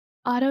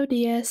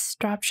AutoDS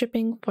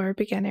Dropshipping for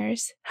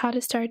Beginners. How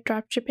to start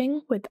dropshipping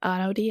with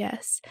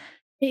AutoDS.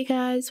 Hey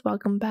guys,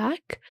 welcome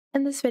back.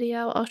 In this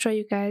video, I'll show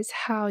you guys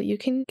how you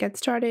can get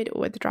started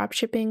with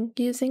dropshipping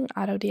using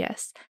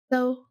AutoDS.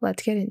 So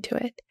let's get into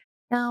it.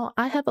 Now,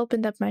 I have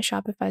opened up my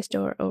Shopify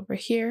store over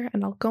here,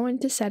 and I'll go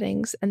into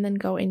settings and then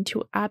go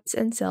into apps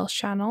and sales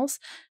channels,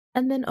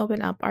 and then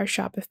open up our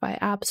Shopify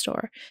app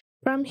store.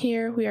 From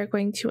here, we are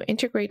going to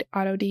integrate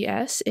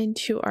AutoDS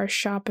into our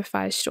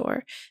Shopify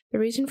store. The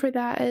reason for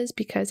that is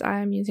because I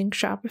am using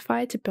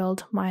Shopify to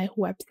build my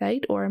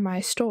website or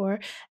my store,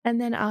 and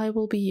then I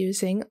will be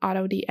using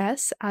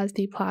AutoDS as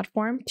the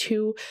platform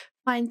to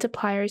find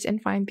suppliers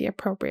and find the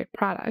appropriate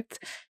product.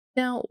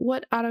 Now,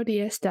 what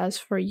AutoDS does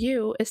for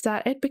you is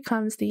that it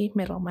becomes the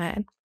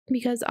middleman,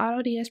 because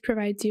AutoDS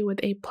provides you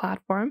with a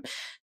platform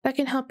that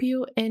can help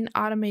you in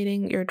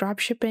automating your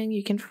dropshipping.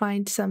 You can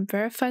find some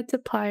verified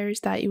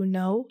suppliers that you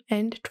know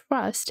and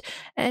trust,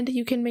 and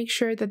you can make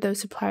sure that those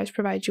suppliers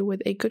provide you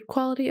with a good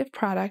quality of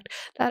product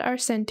that are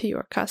sent to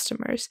your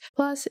customers.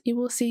 Plus, you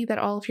will see that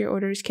all of your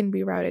orders can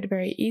be routed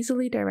very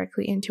easily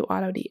directly into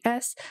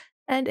AutoDS.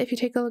 And if you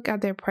take a look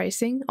at their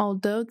pricing,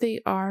 although they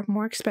are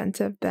more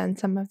expensive than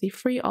some of the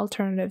free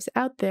alternatives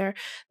out there,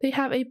 they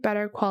have a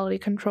better quality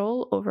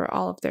control over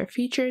all of their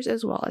features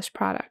as well as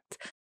products.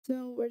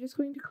 So we're just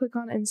going to click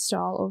on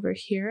install over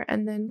here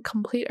and then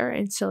complete our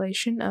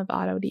installation of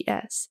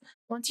AutoDS.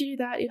 Once you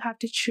do that, you have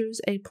to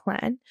choose a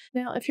plan.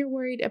 Now, if you're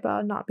worried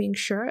about not being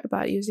sure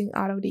about using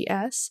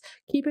AutoDS,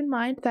 keep in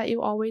mind that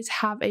you always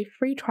have a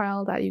free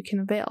trial that you can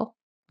avail.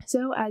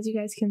 So as you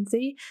guys can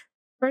see,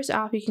 first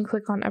off, you can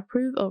click on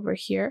approve over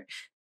here,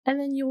 and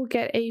then you will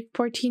get a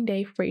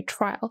 14-day free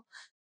trial.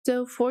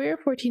 So for your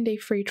 14-day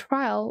free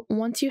trial,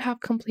 once you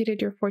have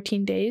completed your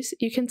 14 days,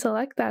 you can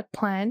select that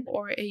plan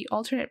or a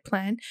alternate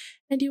plan,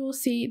 and you will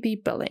see the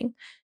billing.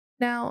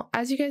 Now,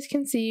 as you guys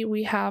can see,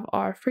 we have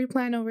our free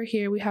plan over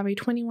here. We have a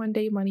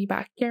 21-day money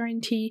back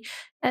guarantee.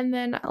 And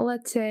then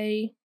let's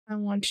say I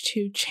want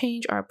to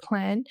change our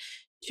plan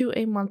to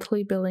a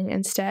monthly billing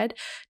instead.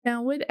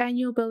 Now, with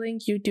annual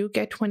billing, you do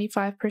get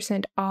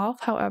 25%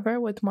 off.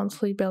 However, with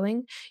monthly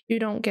billing, you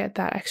don't get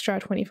that extra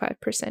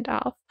 25%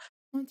 off.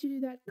 Once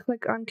you do that,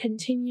 click on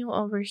continue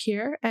over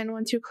here. And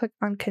once you click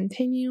on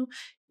continue,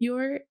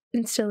 your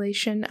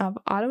installation of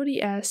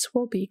AutoDS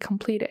will be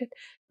completed.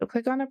 So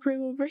click on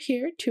approve over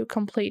here to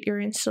complete your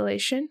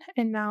installation.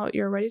 And now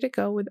you're ready to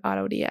go with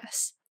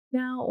AutoDS.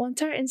 Now,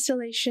 once our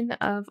installation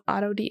of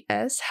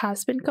AutoDS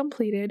has been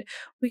completed,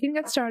 we can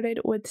get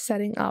started with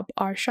setting up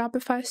our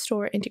Shopify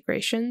store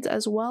integrations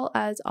as well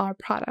as our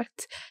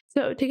products.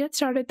 So to get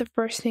started, the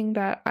first thing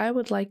that I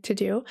would like to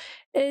do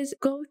is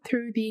go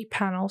through the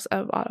panels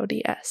of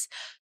AutoDS.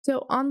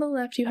 So on the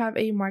left, you have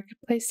a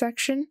marketplace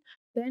section.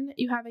 Then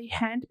you have a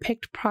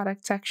hand-picked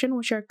product section,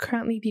 which are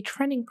currently the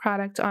trending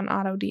products on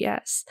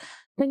AutoDS.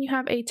 Then you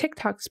have a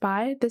TikTok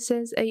Spy. This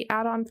is an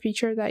add-on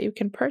feature that you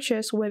can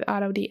purchase with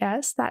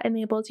AutoDS that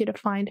enables you to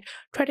find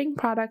trending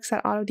products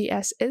that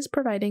AutoDS is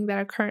providing that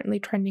are currently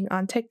trending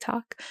on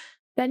TikTok.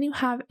 Then you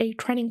have a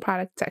trending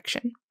product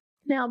section.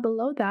 Now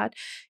below that,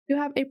 you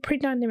have a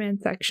print-on-demand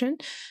section.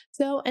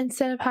 So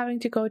instead of having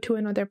to go to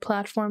another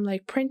platform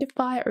like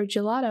Printify or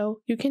Gelato,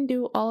 you can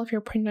do all of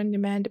your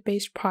print-on-demand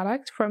based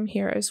products from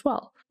here as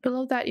well.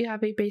 Below that, you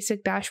have a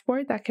basic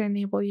dashboard that can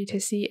enable you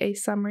to see a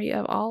summary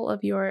of all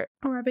of your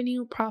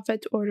revenue,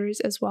 profits, orders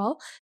as well.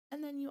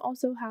 And then you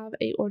also have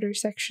a order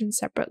section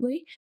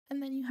separately.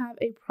 And then you have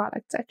a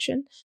product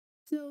section.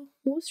 So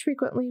most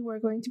frequently, we're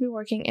going to be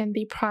working in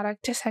the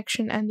product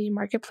section and the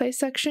marketplace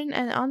section.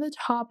 And on the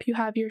top, you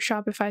have your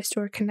Shopify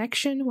store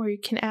connection where you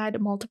can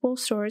add multiple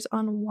stores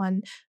on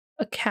one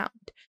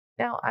account.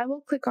 Now I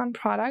will click on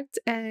product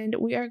and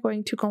we are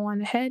going to go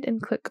on ahead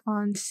and click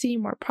on see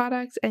more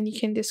products, and you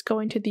can just go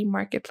into the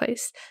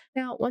marketplace.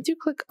 Now, once you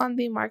click on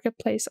the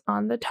marketplace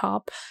on the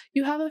top,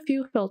 you have a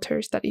few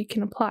filters that you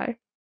can apply.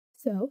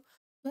 So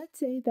let's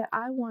say that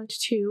I want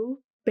to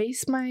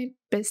base my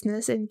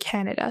business in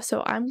Canada.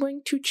 So I'm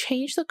going to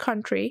change the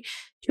country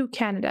to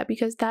Canada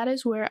because that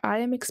is where I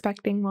am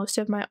expecting most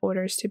of my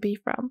orders to be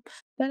from.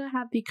 Then I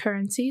have the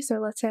currency. So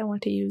let's say I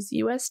want to use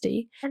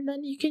USD, and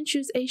then you can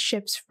choose a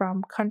ships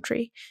from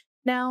country.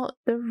 Now,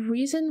 the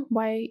reason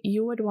why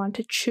you would want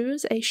to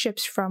choose a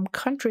ships from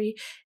country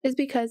is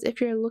because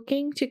if you're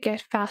looking to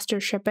get faster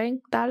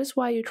shipping, that is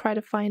why you try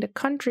to find a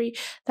country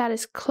that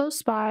is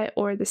close by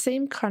or the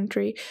same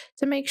country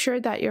to make sure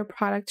that your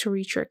products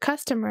reach your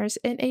customers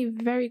in a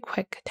very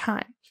quick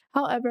time.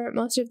 However,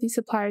 most of these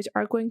suppliers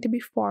are going to be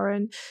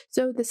foreign,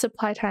 so the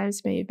supply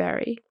times may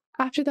vary.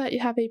 After that, you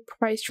have a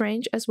price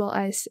range as well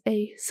as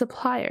a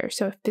supplier.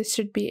 So if this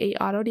should be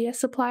a AutoDS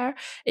supplier,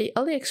 a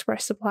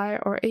AliExpress supplier,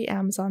 or a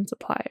Amazon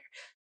supplier.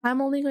 I'm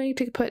only going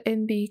to put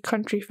in the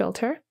country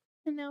filter.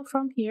 And now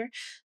from here,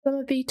 some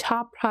of the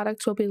top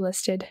products will be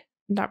listed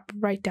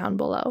right down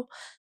below.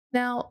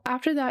 Now,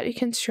 after that, you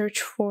can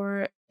search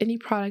for any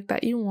product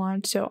that you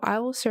want. So I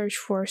will search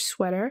for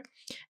sweater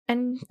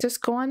and just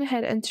go on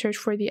ahead and search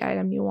for the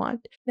item you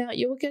want. Now,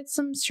 you will get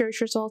some search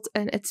results,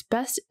 and it's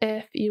best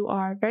if you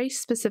are very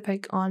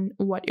specific on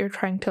what you're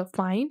trying to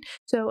find.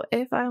 So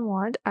if I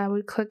want, I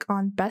would click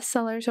on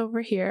bestsellers over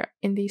here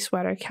in the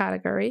sweater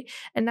category,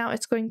 and now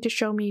it's going to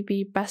show me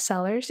the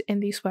bestsellers in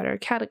the sweater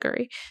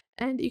category.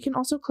 And you can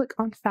also click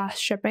on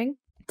fast shipping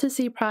to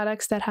see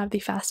products that have the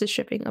fastest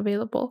shipping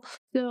available.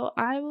 So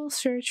I will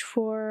search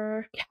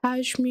for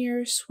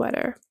cashmere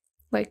sweater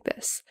like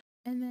this.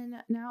 And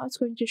then now it's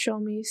going to show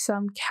me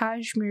some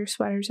cashmere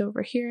sweaters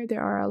over here.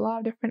 There are a lot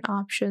of different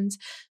options,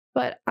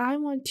 but I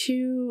want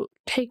to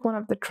take one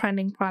of the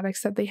trending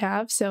products that they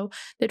have. So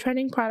the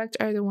trending products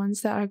are the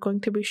ones that are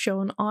going to be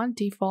shown on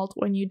default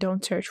when you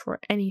don't search for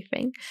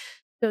anything.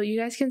 So you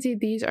guys can see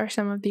these are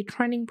some of the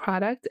trending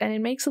products, and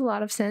it makes a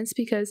lot of sense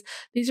because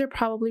these are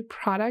probably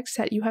products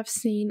that you have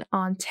seen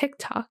on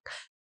TikTok.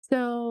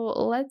 So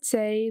let's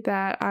say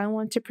that I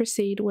want to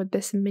proceed with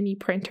this mini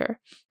printer.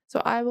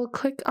 So I will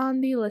click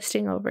on the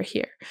listing over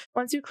here.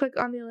 Once you click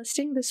on the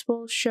listing, this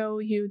will show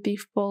you the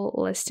full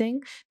listing,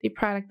 the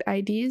product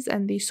IDs,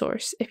 and the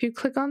source. If you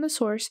click on the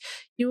source,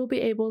 you will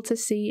be able to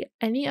see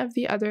any of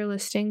the other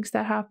listings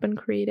that have been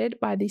created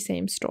by the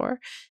same store.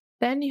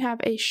 Then you have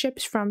a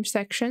ships from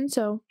section.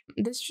 So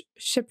this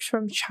ships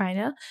from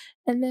China.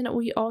 And then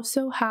we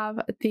also have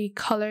the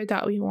color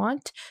that we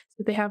want.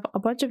 So they have a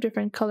bunch of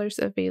different colors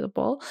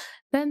available.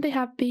 Then they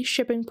have the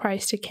shipping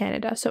price to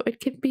Canada. So it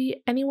could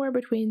be anywhere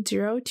between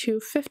 $0 to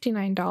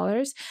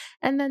 $59.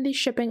 And then the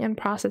shipping and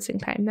processing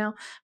time. Now,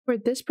 for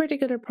this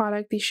particular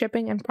product, the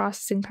shipping and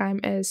processing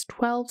time is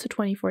 12 to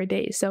 24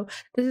 days. So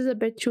this is a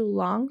bit too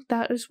long.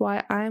 That is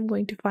why I am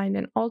going to find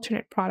an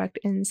alternate product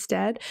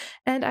instead.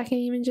 And I can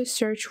even just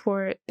search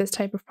for this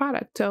type of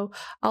product. So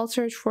I'll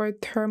search for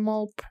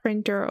thermal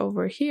printer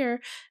over here.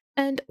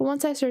 And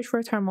once I search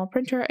for thermal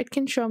printer, it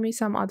can show me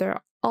some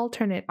other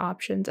alternate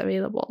options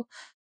available.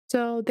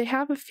 So they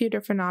have a few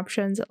different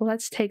options.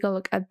 Let's take a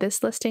look at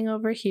this listing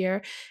over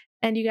here.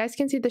 And you guys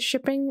can see the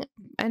shipping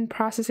and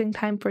processing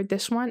time for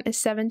this one is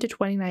 7 to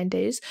 29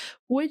 days,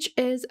 which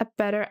is a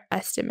better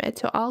estimate.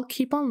 So I'll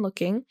keep on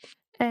looking.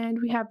 And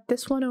we have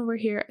this one over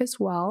here as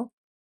well.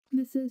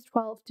 This is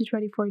 12 to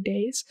 24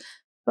 days.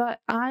 But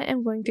I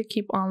am going to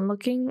keep on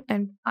looking,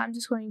 and I'm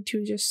just going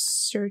to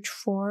search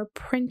for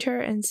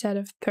printer instead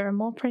of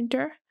thermal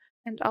printer.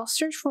 And I'll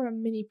search for a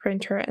mini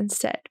printer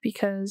instead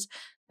because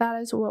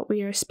that is what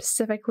we are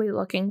specifically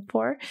looking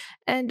for.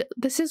 And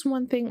this is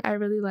one thing I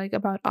really like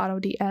about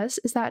AutoDS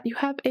is that you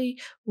have a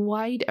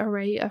wide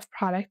array of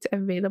products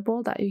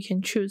available that you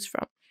can choose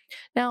from.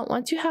 Now,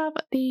 once you have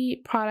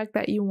the product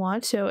that you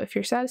want, so if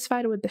you're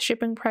satisfied with the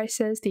shipping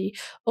prices, the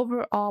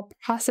overall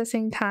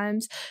processing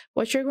times,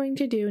 what you're going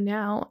to do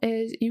now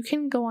is you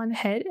can go on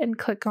ahead and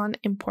click on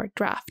Import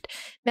Draft.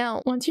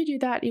 Now, once you do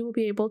that, you will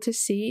be able to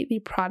see the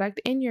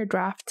product in your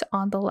draft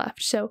on the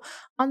left. So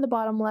on the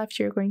bottom left,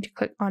 you're going to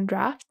click on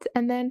Draft,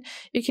 and then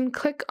you can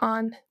click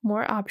on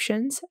More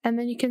Options, and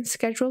then you can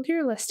schedule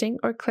your listing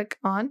or click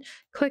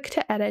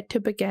to Edit to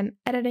begin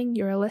editing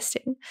your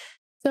listing.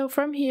 So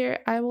from here,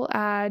 I will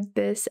add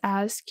this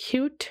as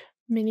cute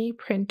mini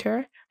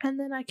printer, and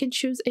then I can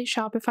choose a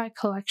Shopify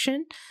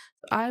collection.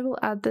 I will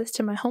add this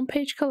to my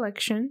homepage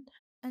collection,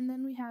 and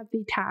then we have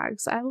the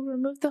tags. I will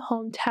remove the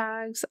home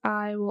tags.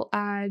 I will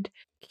add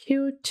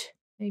cute,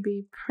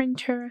 maybe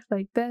printer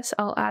like this.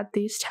 I'll add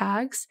these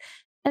tags.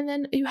 And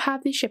then you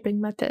have the shipping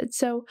method.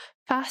 So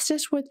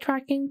fastest with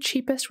tracking,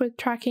 cheapest with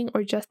tracking,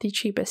 or just the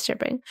cheapest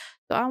shipping.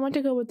 So I want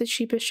to go with the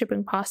cheapest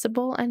shipping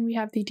possible. And we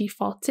have the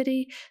default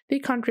city,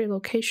 the country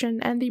location,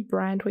 and the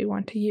brand we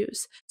want to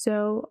use.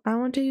 So I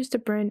want to use the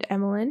brand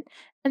Emmeline.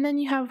 And then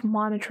you have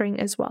monitoring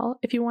as well.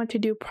 If you want to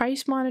do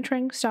price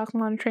monitoring, stock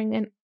monitoring,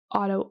 and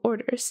auto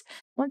orders.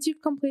 Once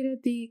you've completed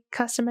the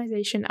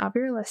customization of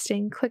your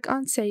listing, click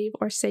on Save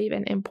or Save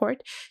and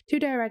Import to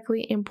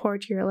directly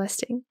import your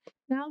listing.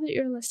 Now that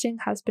your listing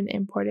has been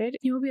imported,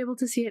 you will be able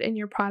to see it in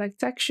your product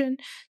section.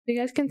 So you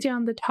guys can see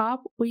on the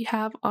top, we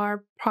have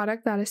our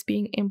product that is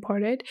being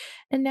imported.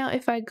 And now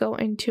if I go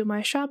into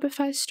my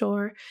Shopify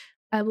store,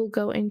 I will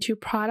go into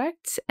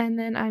products, and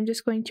then I'm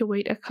just going to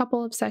wait a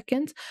couple of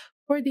seconds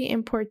for the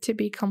import to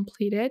be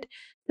completed.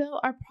 So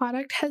our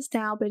product has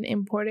now been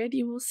imported.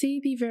 You will see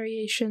the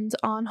variations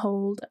on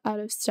hold, out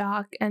of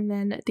stock, and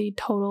then the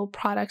total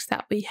products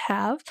that we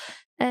have.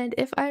 And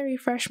if I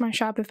refresh my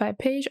Shopify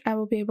page, I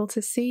will be able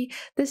to see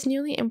this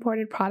newly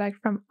imported product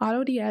from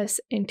AutoDS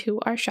into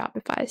our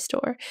Shopify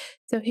store.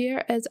 So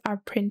here is our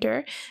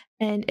printer,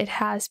 and it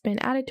has been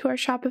added to our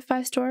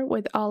Shopify store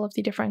with all of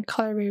the different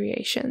color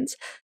variations.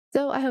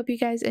 So I hope you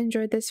guys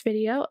enjoyed this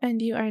video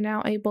and you are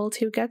now able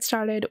to get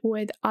started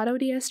with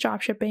AutoDS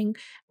Dropshipping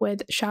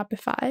with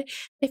Shopify.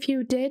 If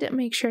you did,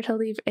 make sure to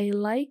leave a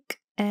like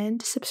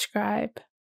and subscribe.